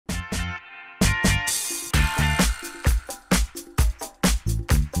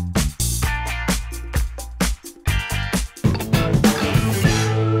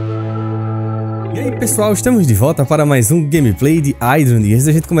pessoal, estamos de volta para mais um gameplay de Hydroneer. Antes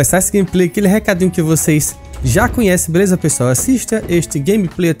da gente começar esse gameplay, aquele recadinho que vocês já conhecem, beleza pessoal? Assista este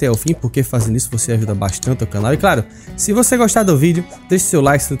gameplay até o fim, porque fazendo isso você ajuda bastante o canal. E claro, se você gostar do vídeo, deixe seu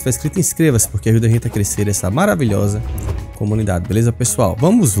like, se não tiver inscrito, inscreva-se, porque ajuda a gente a crescer essa maravilhosa comunidade, beleza pessoal?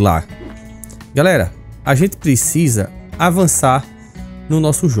 Vamos lá. Galera, a gente precisa avançar no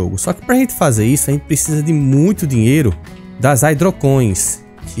nosso jogo. Só que pra gente fazer isso, a gente precisa de muito dinheiro das Hydrocoins,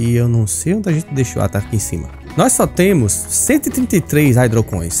 que eu não sei onde a gente deixou. Ah, tá aqui em cima. Nós só temos 133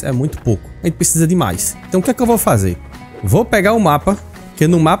 Hydrocoins, é muito pouco. A gente precisa de mais. Então o que é que eu vou fazer? Vou pegar o mapa, que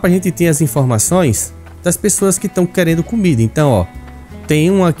no mapa a gente tem as informações das pessoas que estão querendo comida. Então, ó,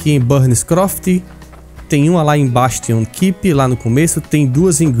 tem um aqui em Burnscroft, tem uma lá em Bastion Keep, lá no começo, tem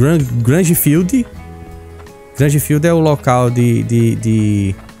duas em Grangefield. Grangefield é o local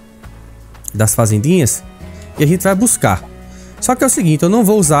das fazendinhas, e a gente vai buscar. Só que é o seguinte, eu não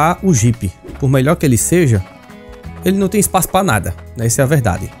vou usar o Jeep. Por melhor que ele seja, ele não tem espaço para nada, né? Essa é a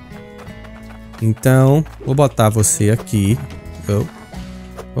verdade. Então, vou botar você aqui.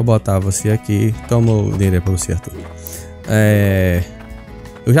 Vou botar você aqui. Toma o dinheiro para você, Arthur.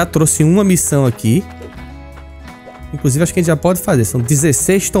 Eu já trouxe uma missão aqui. Inclusive, acho que a gente já pode fazer. São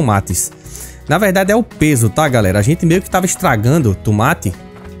 16 tomates. Na verdade, é o peso, tá, galera? A gente meio que tava estragando tomate,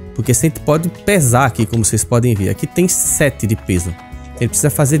 porque a gente pode pesar aqui, como vocês podem ver. Aqui tem 7 de peso. A gente precisa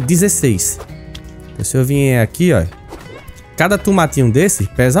fazer 16. Então, se eu vier aqui, ó, cada tomatinho desse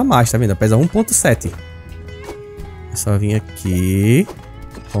pesa mais, tá vendo? Pesa 1.7. É só vir aqui.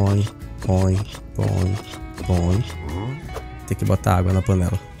 Põe. Tem que botar água na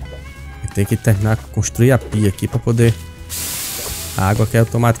panela. Tem que terminar, construir a pia aqui pra poder... A água quer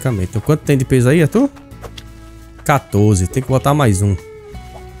automaticamente. Então, quanto tem de peso aí, Arthur? 14. Tem que botar mais um.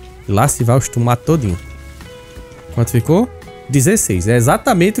 Lá se vai os tomates todinho. Quanto ficou? 16. É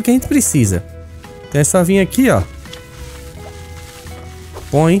exatamente o que a gente precisa. Então é só vir aqui, ó.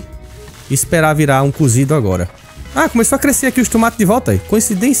 Põe. E esperar virar um cozido agora. Ah, começou a crescer aqui os tomates de volta aí.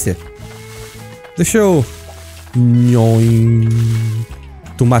 Coincidência. Deixa eu...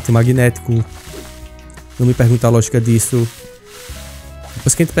 Tomate magnético. Não me pergunta a lógica disso.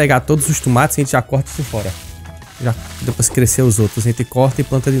 Depois que a gente pegar todos os tomates, a gente já corta isso fora. Já, depois que crescer os outros, a gente corta e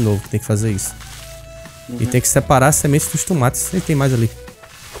planta de novo. Tem que fazer isso. E tem que separar as sementes dos tomates. E tem mais ali.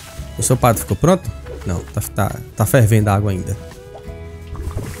 O seu padre ficou pronto? Não, tá fervendo a água ainda.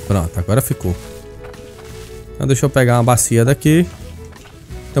 Pronto, agora ficou. Então deixa eu pegar uma bacia daqui.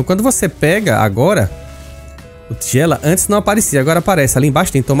 Então quando você pega agora, o tigela antes não aparecia, agora aparece. Ali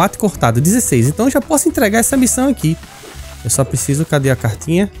embaixo tem tomate cortado, 16. Então eu já posso entregar essa missão aqui. Eu só preciso, cadê a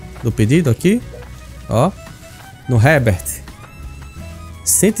cartinha do pedido aqui? Ó. No Herbert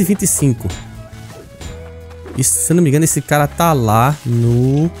 125. Isso, se eu não me engano, esse cara tá lá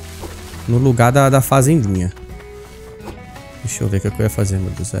no lugar da fazendinha. Deixa eu ver o que eu ia fazer,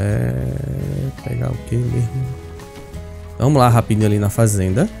 meu Deus. Pegar o que mesmo? Vamos lá rapidinho ali na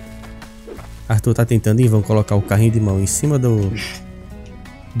fazenda. Arthur tá tentando ir. Vamos colocar o carrinho de mão em cima do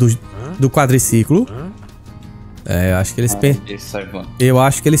quadriciclo. Eu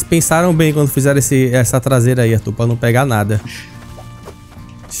acho que eles pensaram bem quando fizeram essa traseira aí, Arthur, pra não pegar nada.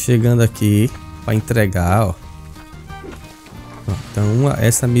 Chegando aqui pra entregar, ó. Então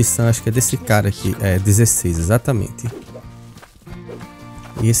essa missão acho que é desse cara aqui. É 16, exatamente.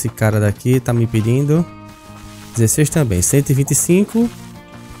 E esse cara daqui tá me pedindo 16 também, 125.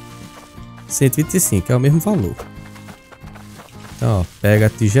 125, é o mesmo valor. Então, ó, pega a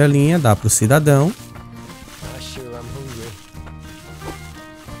tigelinha, dá pro cidadão.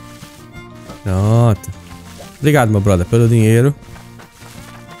 Pronto. Obrigado, meu brother, pelo dinheiro.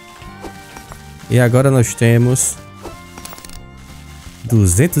 E agora nós temos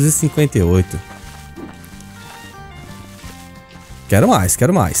 258. Quero mais,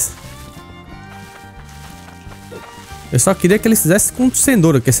 quero mais. Eu só queria que eles fizessem com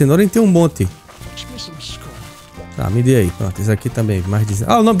cenoura, porque cenoura a gente tem um monte. Tá, me dê aí. Pronto, esse aqui também. Mais de...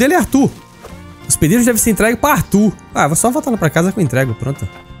 Ah, o nome dele é Arthur. Os pedidos devem ser entregues para Arthur. Ah, vou só voltar lá pra casa que eu entrego. Pronto.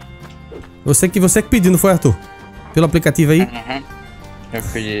 Você que pediu, não foi, Arthur? Pelo aplicativo aí? Eu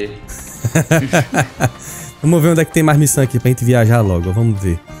pedi. Vamos ver onde é que tem mais missão aqui pra gente viajar logo. Vamos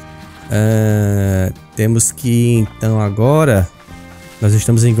ver. Temos que ir, então, agora. Nós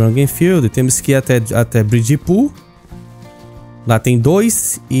estamos em Grangefield. Temos que ir até Bridgepool. Lá tem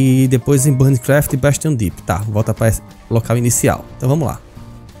 2. E depois em Burncraft e Bastion Deep. Tá, volta para o local inicial. Então vamos lá.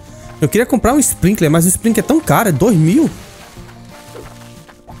 Eu queria comprar um sprinkler, mas o sprinkler é tão caro. É 2.000.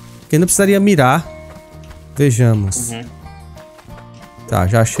 Que não precisaria mirar. Vejamos. Tá,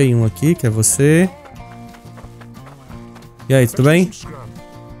 já achei um aqui, que é você. E aí, tudo bem?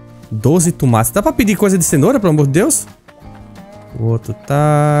 12 tomates. Dá pra pedir coisa de cenoura, pelo amor de Deus? O outro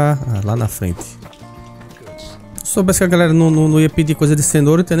tá... lá na frente. Se soubesse que a galera não ia pedir coisa de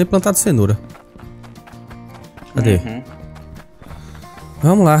cenoura, eu teria nem plantado cenoura. Cadê?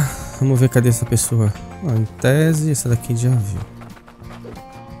 Vamos lá. Vamos ver cadê essa pessoa. Em tese, essa daqui já viu.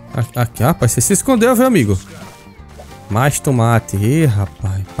 Aqui, rapaz, você se escondeu, viu, amigo? Mais tomate. Ih,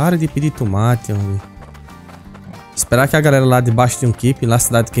 rapaz, para de pedir tomate, homem. Esperar que a galera lá debaixo de um keep, lá na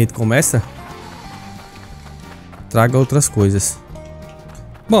cidade que a gente começa, traga outras coisas.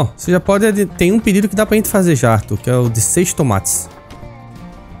 Bom, você já pode... Tem um pedido que dá pra gente fazer já, Arthur, que é o de 6 tomates.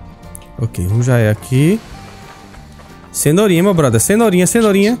 Ok, um já é aqui. Cenourinha, meu brother. Cenourinha,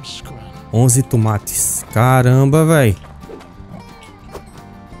 cenourinha. 11 tomates. Caramba, velho.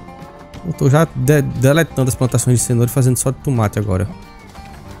 Eu tô já deletando as plantações de cenoura e fazendo só de tomate agora.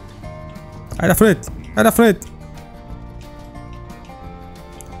 Sai da frente. Sai da frente.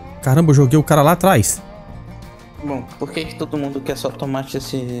 Caramba, eu joguei o cara lá atrás. Bom, por que todo mundo quer só tomate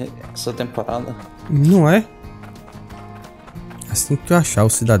essa temporada? Não é? Assim que eu achar o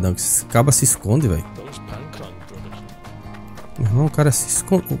cidadão, que esse caba se esconde, velho. Meu irmão, o cara se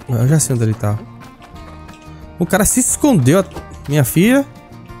escondeu. Eu já sei onde ele tá. O cara se escondeu. Minha filha.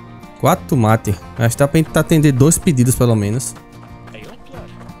 4 tomates. Acho que dá pra gente atender 2 pedidos, pelo menos.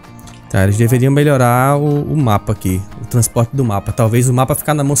 Tá, eles deveriam melhorar o mapa aqui. O transporte do mapa. Talvez o mapa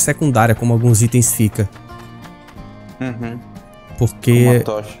ficar na mão secundária, como alguns itens fica. Porque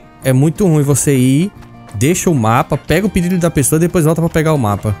é muito ruim você ir, deixa o mapa, pega o pedido da pessoa e depois volta pra pegar o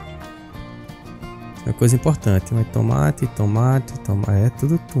mapa. É uma coisa importante. Mas tomate, tomate, tomate. É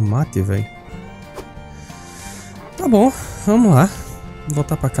tudo tomate, velho. Tá bom, vamos lá.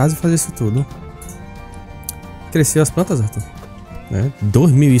 Voltar pra casa e fazer isso tudo. Cresceu as plantas, Arthur.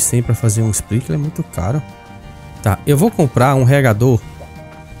 2.100 pra fazer um sprinkler é muito caro. Tá, eu vou comprar um regador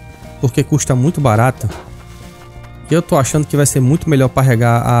porque custa muito barato. E eu tô achando que vai ser muito melhor para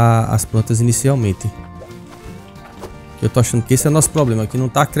regar as plantas inicialmente. Eu tô achando que esse é o nosso problema, que não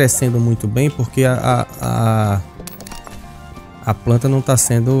tá crescendo muito bem porque a planta não tá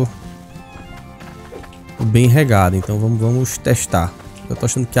sendo bem regada. Então vamos testar. Eu tô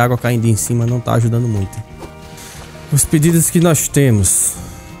achando que a água caindo em cima não tá ajudando muito. Os pedidos que nós temos: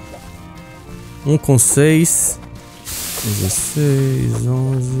 1 com 6, 16,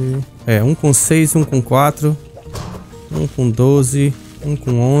 11. É, 1 com 6, 1 com 4, 1 com 12, 1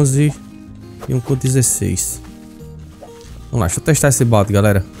 com 11 e 1 com 16. Vamos lá, deixa eu testar esse balde,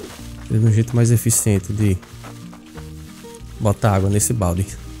 galera. É um jeito mais eficiente de botar água nesse balde.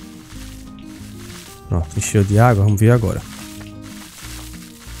 Pronto, encheu de água, vamos ver agora.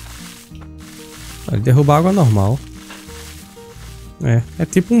 Ele derruba água normal. É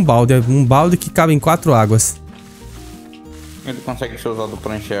tipo um balde que cabe em 4 águas. Ele consegue ser usado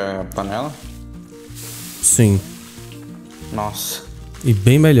para encher a panela? Sim. Nossa. E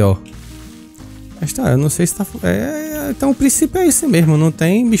bem melhor. Mas tá, eu não sei se tá... então o princípio é esse mesmo, não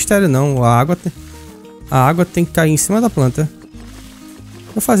tem mistério não. A água tem que cair em cima da planta.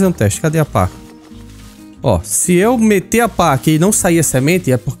 Vou fazer um teste, cadê a pá? Ó, se eu meter a pá aqui e não sair a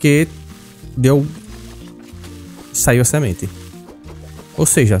semente, é porque saiu a semente. Ou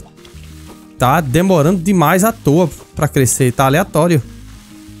seja, tá demorando demais à toa pra crescer, tá aleatório.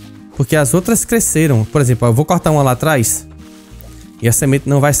 Porque as outras cresceram. Por exemplo, eu vou cortar uma lá atrás e a semente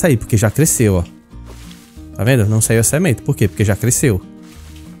não vai sair, porque já cresceu, ó. Tá vendo? Não saiu a semente. Por quê? Porque já cresceu.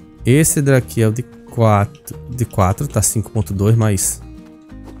 Esse daqui é o de 4. De 4, tá 5.2, mas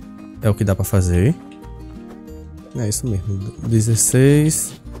é o que dá pra fazer. É isso mesmo.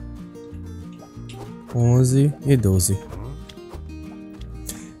 16, 11 e 12.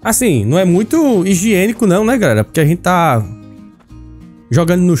 Assim, não é muito higiênico não, né, galera? Porque a gente tá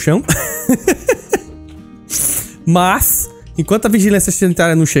jogando no chão. Mas, enquanto a vigilância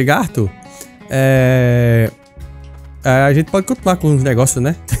sanitária não chegar, Arthur, a gente pode continuar com os negócios,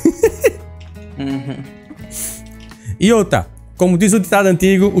 né? E outra, como diz o ditado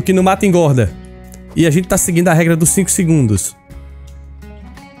antigo, o que não mata engorda. E a gente tá seguindo a regra dos 5 segundos.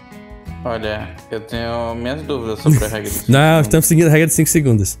 Olha, eu tenho minhas dúvidas sobre a regra dos 5 Não, segundos. estamos seguindo a regra dos 5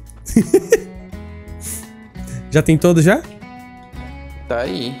 segundos. Já tem todo já? Tá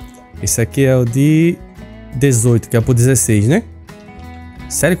aí. Esse aqui é o de 18, que é pro 16, né?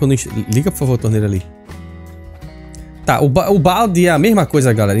 Sério, quando liga por favor a torneira ali. Tá, o balde é a mesma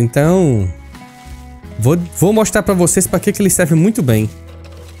coisa, galera. Então vou mostrar pra vocês pra que ele serve muito bem.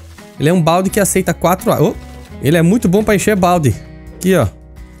 Ele é um balde que aceita 4 águas. Ele é muito bom pra encher balde. Aqui, ó.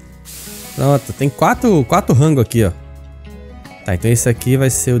 Pronto, tem 4 rangos aqui, ó. Tá, então esse aqui vai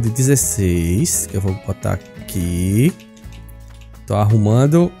ser o de 16, que eu vou botar aqui. Tô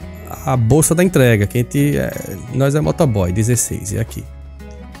arrumando a bolsa da entrega, que a gente nós é motoboy, 16, e aqui.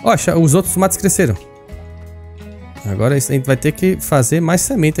 Ó, os outros tomates cresceram. Agora a gente vai ter que fazer mais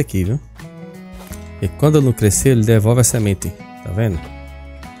semente aqui, viu? E quando não crescer, ele devolve a semente, tá vendo?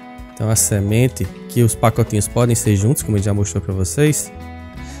 Então a semente, que os pacotinhos podem ser juntos, como ele já mostrou pra vocês.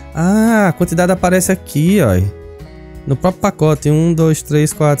 Ah, a quantidade aparece aqui, ó. No próprio pacote, 1, 2,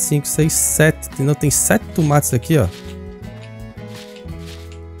 3, 4, 5, 6, 7. Não, tem 7 tomates aqui, ó.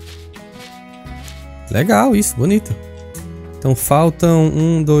 Legal isso, bonito. Então faltam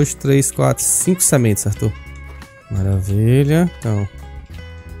 1, 2, 3, 4, 5 sementes, Arthur. Maravilha. Então,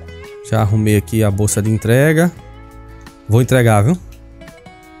 já arrumei aqui a bolsa de entrega. Vou entregar, viu?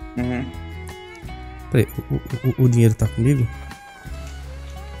 Uhum. Peraí, o dinheiro tá comigo?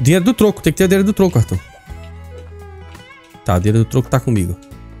 Dinheiro do troco, tem que ter o dinheiro do troco, Arthur. Tá, o dinheiro do troco tá comigo.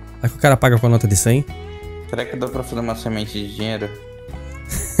 Aí que o cara paga com a nota de 100. Será que dá pra fazer uma semente de dinheiro?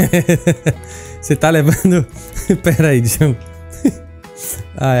 Você tá levando... Pera aí, deixa eu...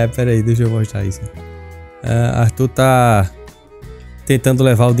 pera aí, deixa eu mostrar isso. Arthur tá tentando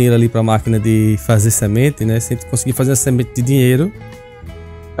levar o dinheiro ali pra máquina de fazer semente, né? Se a gente conseguir fazer a semente de dinheiro...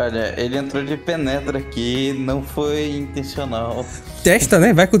 Olha, ele entrou de penetra aqui, não foi intencional. Testa,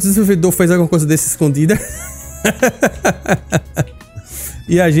 né? Vai que o desenvolvedor fez alguma coisa desse escondida.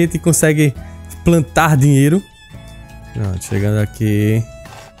 E a gente consegue plantar dinheiro. Pronto, chegando aqui.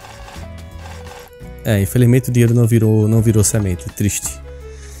 Infelizmente o dinheiro não virou semente. Triste.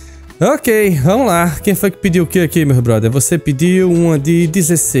 Ok, vamos lá. Quem foi que pediu o que aqui, meu brother? Você pediu uma de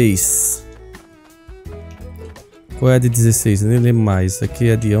 16. Qual é a de 16? Eu nem lembro mais. Aqui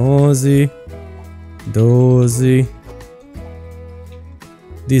é de 11, 12,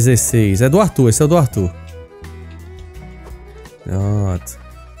 16. É do Arthur, esse é o do Arthur. Pronto.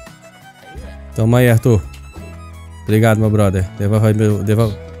 Toma aí, Arthur. Obrigado, meu brother.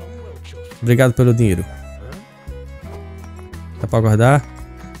 Devolve. Obrigado pelo dinheiro. Dá pra guardar?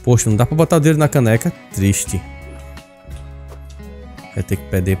 Poxa, não dá pra botar o dinheiro na caneca. Triste. Vai ter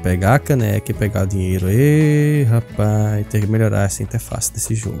que pegar a caneca e pegar o dinheiro. Ei, rapaz. Tem que melhorar essa interface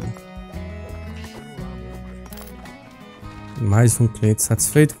desse jogo. Mais um cliente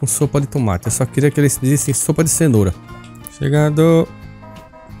satisfeito com sopa de tomate. Eu só queria que eles pedissem sopa de cenoura. Chegando.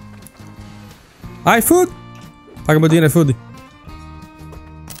 iFood! Paga meu dinheiro, iFood.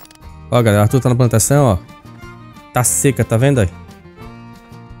 Ó, galera, Arthur tá na plantação, ó. Tá seca, tá vendo aí?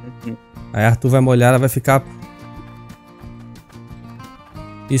 Aí Arthur vai molhar, ela vai ficar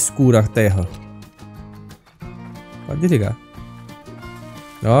escura a terra. Pode desligar.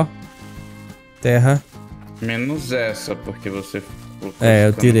 Ó. Terra. Menos essa, porque você...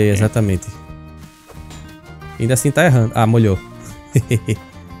 Eu tirei, exatamente. Ainda assim tá errando. Ah, molhou.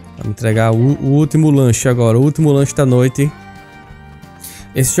 Vamos entregar o último lanche agora. O último lanche da noite.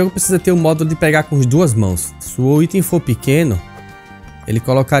 Esse jogo precisa ter um módulo de pegar com as duas mãos. Se o item for pequeno, ele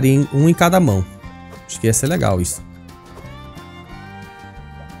colocaria um em cada mão. Acho que ia ser legal isso.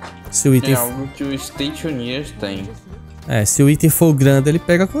 Se o item... É algo que o Hydroneer tem. Se o item for grande, ele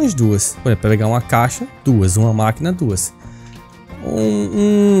pega com as duas. Por exemplo, pegar uma caixa, duas. Uma máquina, duas.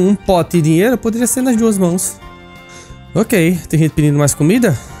 Um pote de dinheiro poderia ser nas duas mãos. Ok, tem gente pedindo mais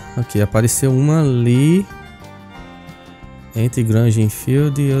comida? Ok, apareceu uma ali. Entre Grande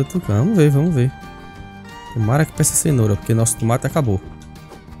Field e outro. Vamos ver. Tomara que peça cenoura, porque nosso tomate acabou.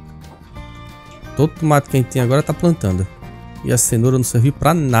 Todo tomate que a gente tem agora tá plantando. E a cenoura não serviu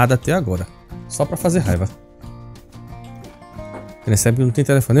pra nada até agora. Só pra fazer raiva. Recebe que não tem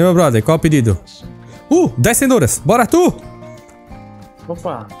telefone. Meu brother, qual é o pedido? 10 cenouras. Bora, Arthur!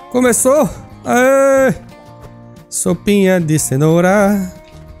 Opa! Começou! Aê! Sopinha de cenoura.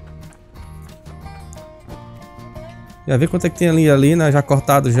 Já vê quanto é que tem ali, né? Já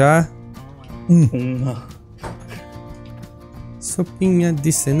cortado já. Sopinha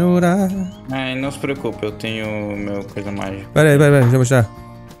de cenoura. Não se preocupe, eu tenho meu coisa mágica. Pera aí, deixa eu mostrar.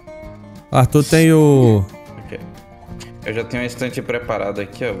 Arthur tem o... Okay. Eu já tenho um estante preparado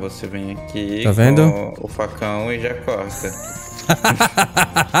aqui, ó. Você vem aqui tá vendo? Com o facão e já corta.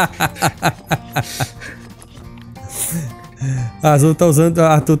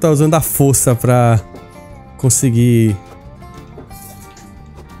 Arthur tá usando a força pra conseguir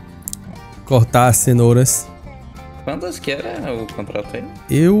cortar as cenouras. Quantas que era o contrato aí?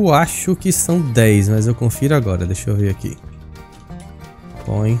 Eu acho que são 10, mas eu confiro agora. Deixa eu ver aqui.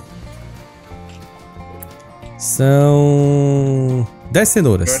 Põe. São 10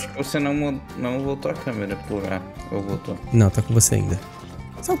 cenouras. Eu acho que você não voltou a câmera por lá. Ou voltou? Não, tá com você ainda.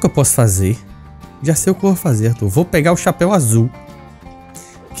 Sabe o que eu posso fazer? Já sei o que eu vou fazer, Arthur. Vou pegar o chapéu azul,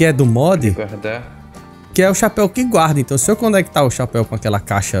 que é do mod. Guardar. que é o chapéu que guarda. Então se eu conectar o chapéu com aquela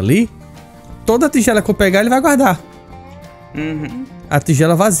caixa ali, toda a tigela que eu pegar ele vai guardar. A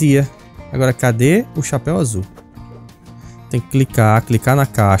tigela vazia. Agora cadê o chapéu azul? Tem que clicar na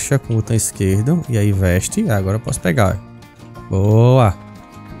caixa com o botão esquerdo e aí veste. Agora eu posso pegar. Boa.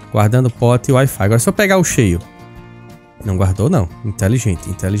 Guardando o pote e o Wi-Fi. Agora se eu pegar o cheio. Não guardou não. Inteligente,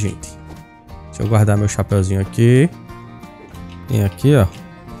 inteligente. Deixa eu guardar meu chapéuzinho aqui. Tem aqui, ó.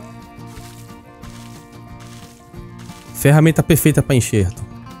 Ferramenta perfeita para enxerto.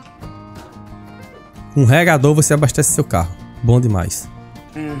 Com um regador você abastece seu carro. Bom demais.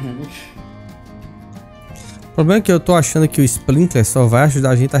 O problema é que eu tô achando que o Sprinkler só vai ajudar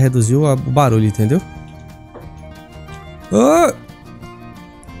a gente a reduzir o barulho, entendeu? Oh!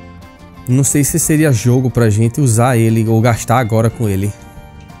 Não sei se seria jogo pra gente usar ele ou gastar agora com ele.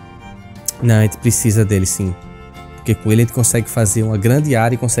 Não, a gente precisa dele sim. Porque com ele a gente consegue fazer uma grande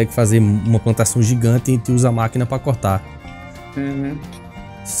área e consegue fazer uma plantação gigante e a gente usa a máquina pra cortar.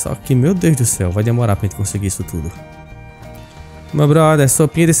 Só que, meu Deus do céu, vai demorar pra gente conseguir isso tudo. Meu brother,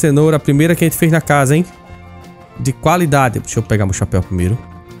 sopinha de cenoura, a primeira que a gente fez na casa, hein? De qualidade. Deixa eu pegar meu chapéu primeiro.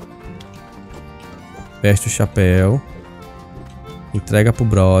 Veste o chapéu. Entrega pro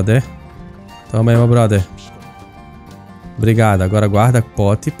brother. Toma aí, meu brother. Obrigado. Agora guarda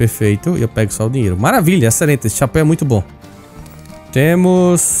pote. Perfeito. E eu pego só o dinheiro. Maravilha. Excelente. Esse chapéu é muito bom.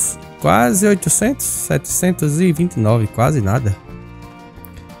 Temos quase 800. 729. Quase nada.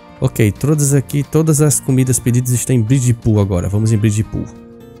 Ok. Todas as comidas pedidas estão em Bridge Pool agora. Vamos em Bridge Pool.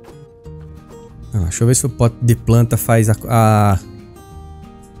 Deixa eu ver se o pote de planta faz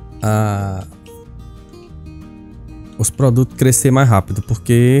os produtos crescer mais rápido,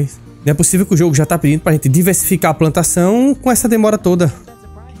 porque não é possível que o jogo já tá pedindo pra gente diversificar a plantação com essa demora toda.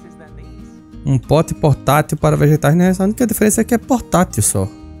 Um pote portátil para vegetais, né? A única diferença é que é portátil só.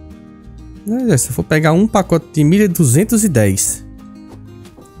 Se eu for pegar um pacote de milho é 210.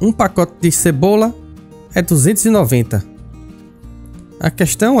 Um pacote de cebola é 290. A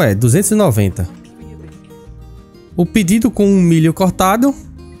questão é 290. O pedido com um milho cortado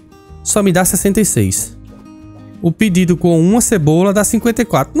só me dá 66. O pedido com uma cebola dá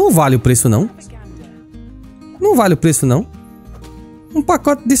 54. Não vale o preço não. Não vale o preço não. Um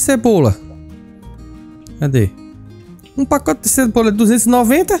pacote de cebola. Cadê? Um pacote de cebola é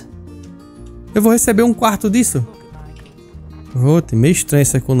 290. Eu vou receber um quarto disso. Meio estranha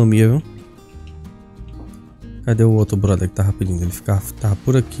essa economia, viu? Cadê o outro brother que tava pedindo? Ele tava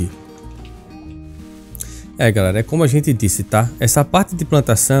por aqui. Galera, é como a gente disse, tá? Essa parte de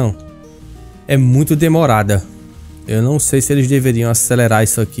plantação é muito demorada. Eu não sei se eles deveriam acelerar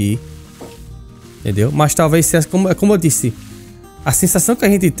isso aqui. Entendeu? Mas talvez seja, como eu disse, a sensação que a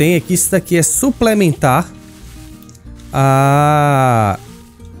gente tem é que isso daqui é suplementar a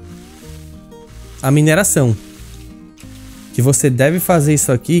mineração. Que você deve fazer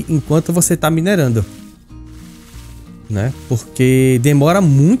isso aqui enquanto você está minerando, né? Porque demora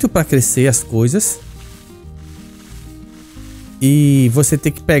muito para crescer as coisas. E você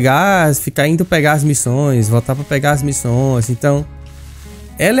tem que ficar indo pegar as missões, voltar para pegar as missões. Então,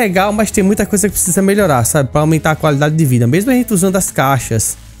 é legal, mas tem muita coisa que precisa melhorar, sabe? Para aumentar a qualidade de vida. Mesmo a gente usando as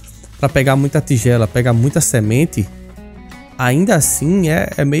caixas para pegar muita tigela, pegar muita semente, ainda assim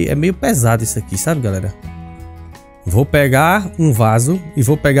é meio pesado isso aqui, sabe, galera? Vou pegar um vaso e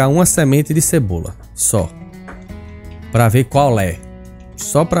vou pegar uma semente de cebola, só. Para ver qual é.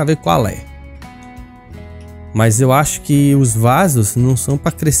 Só para ver qual é. Mas eu acho que os vasos não são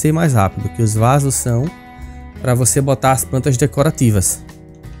para crescer mais rápido, que os vasos são para você botar as plantas decorativas.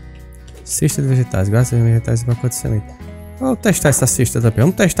 Cesta de vegetais, graças a vegetais e pacote de semente. Vamos testar essa cesta também.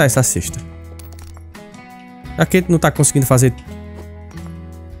 Vamos testar essa cesta. Já que a gente não tá conseguindo fazer...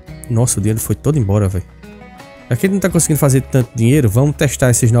 Nossa, o dinheiro foi todo embora, velho. Já que a gente não tá conseguindo fazer tanto dinheiro, vamos testar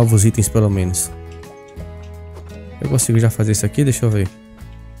esses novos itens pelo menos. Eu consigo já fazer isso aqui? Deixa eu ver.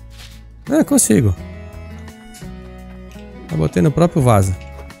 Ah, consigo. Eu botei no próprio vaso.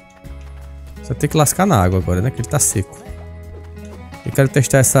 Só tem que lascar na água agora, né? Que ele tá seco. Eu quero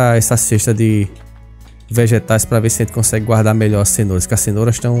testar essa cesta de vegetais para ver se a gente consegue guardar melhor as cenouras. Que as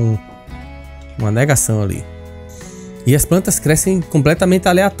cenouras estão uma negação ali. E as plantas crescem completamente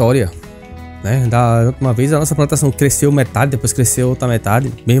aleatória, né? Da última vez a nossa plantação cresceu metade, depois cresceu outra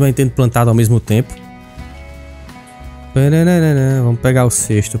metade. Mesmo a gente tendo plantado ao mesmo tempo. Vamos pegar o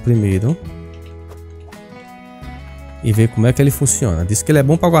cesto primeiro. E ver como é que ele funciona. Diz que ele é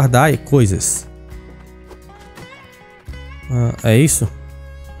bom para guardar coisas. É isso?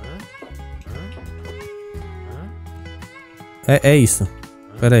 É isso.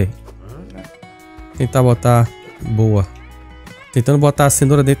 Pera aí. Tentar botar... Boa. Tentando botar a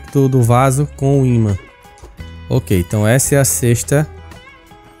cenoura dentro do vaso com o imã. Ok, então essa é a cesta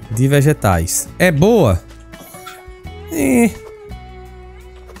de vegetais. É boa?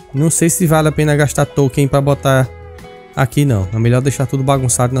 Não sei se vale a pena gastar token para botar aqui não. É melhor deixar tudo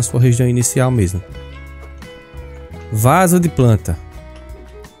bagunçado na sua região inicial mesmo. Vaso de planta.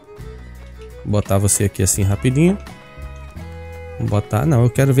 Vou botar você aqui assim rapidinho. Vou botar... Não, eu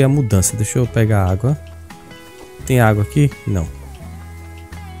quero ver a mudança. Deixa eu pegar água. Tem água aqui? Não.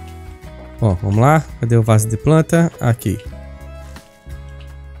 Ó, vamos lá. Cadê o vaso de planta? Aqui.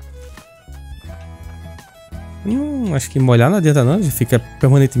 Acho que molhar não adianta não. Já fica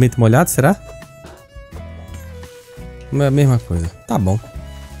permanentemente molhado, será? É a mesma coisa. Tá bom.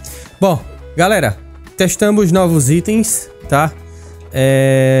 Bom, galera. Testamos novos itens, tá?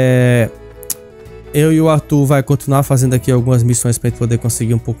 Eu e o Arthur vai continuar fazendo aqui algumas missões pra gente poder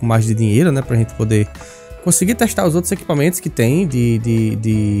conseguir um pouco mais de dinheiro, né? Pra gente poder conseguir testar os outros equipamentos que tem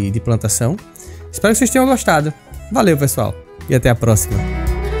de plantação. Espero que vocês tenham gostado. Valeu, pessoal. E até a próxima.